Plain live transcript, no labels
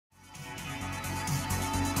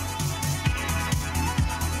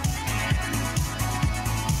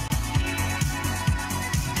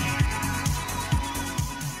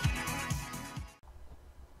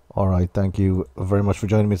Alright, thank you very much for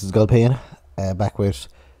joining me. This is Gulpain, back with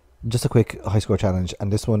just a quick high score challenge,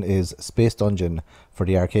 and this one is Space Dungeon for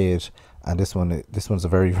the arcade. And this one's a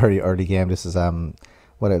very very early game. This is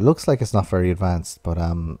well, it looks like it's not very advanced, but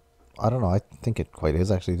I don't know, I think it quite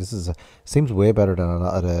is actually. This is seems way better than a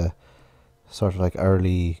lot of the sort of like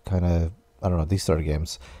early kind of, I don't know, these sort of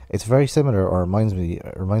games. It's very similar, or reminds me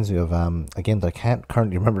of a game that I can't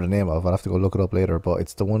currently remember the name of. I'll have to go look it up later, but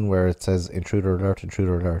it's the one where it says intruder alert,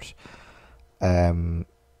 intruder alert. Um,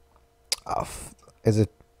 is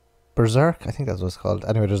it Berserk? I think that's what it's called.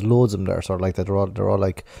 Anyway, there's loads of them there, sort of like that.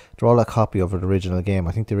 They're all a copy of the original game.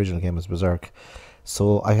 I think the original game was Berserk.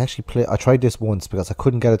 So I tried this once because I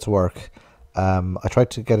couldn't get it to work. I tried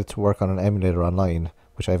to get it to work on an emulator online,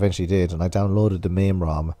 which I eventually did, and I downloaded the MAME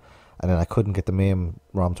ROM, and then I couldn't get the MAME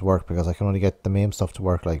ROM to work because I can only get the MAME stuff to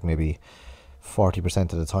work like maybe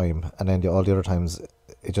 40% of the time, and then all the other times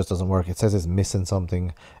it just doesn't work. It says it's missing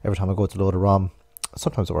something every time I go to load a ROM.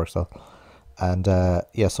 Sometimes it works though. And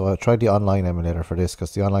yeah, so I tried the online emulator for this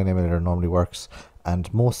because the online emulator normally works,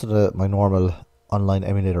 and most of my normal online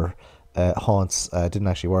emulator haunts didn't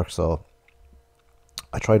actually work. So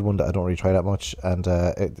I tried one that I don't really try that much, and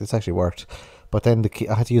it's actually worked. But then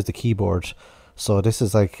I had to use the keyboard. So this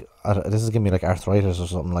is like this is giving me like arthritis or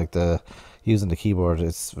something, like using the keyboard.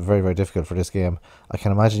 It's very very difficult for this game. I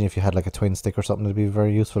can imagine if you had like a twin stick or something, it'd be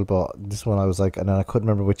very useful. But this one I was like, and then I couldn't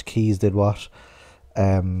remember which keys did what.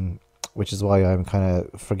 Which is why I'm kind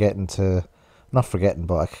of forgetting to, not forgetting,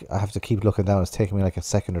 but I have to keep looking down. It's taking me like a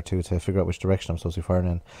second or two to figure out which direction I'm supposed to be firing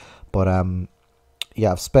in. But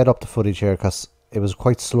yeah, I've sped up the footage here because it was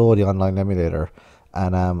quite slow, the online emulator,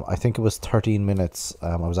 and I think it was 13 minutes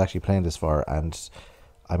I was actually playing this for. And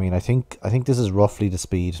I mean, I think this is roughly the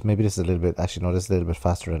speed. Maybe this is a little bit, actually no, this is a little bit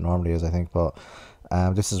faster than it normally is, I think. But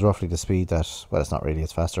this is roughly the speed that, well, it's not really,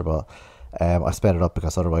 it's faster, but I sped it up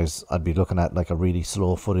because otherwise I'd be looking at like a really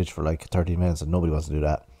slow footage for like 30 minutes, and nobody wants to do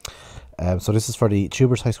that. So this is for the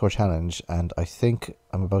Tubers High Score Challenge, and I think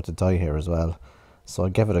I'm about to die here as well. So I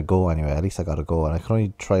gave it a go anyway. At least I got a go, and I can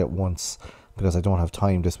only try it once because I don't have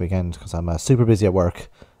time this weekend because I'm super busy at work,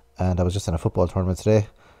 and I was just in a football tournament today,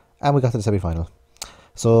 and we got to the semi-final.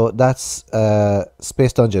 So that's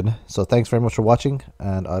Space Dungeon. So thanks very much for watching,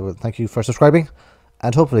 and I will thank you for subscribing,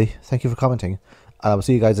 and hopefully thank you for commenting. I will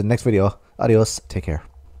see you guys in the next video. Adios. Take care.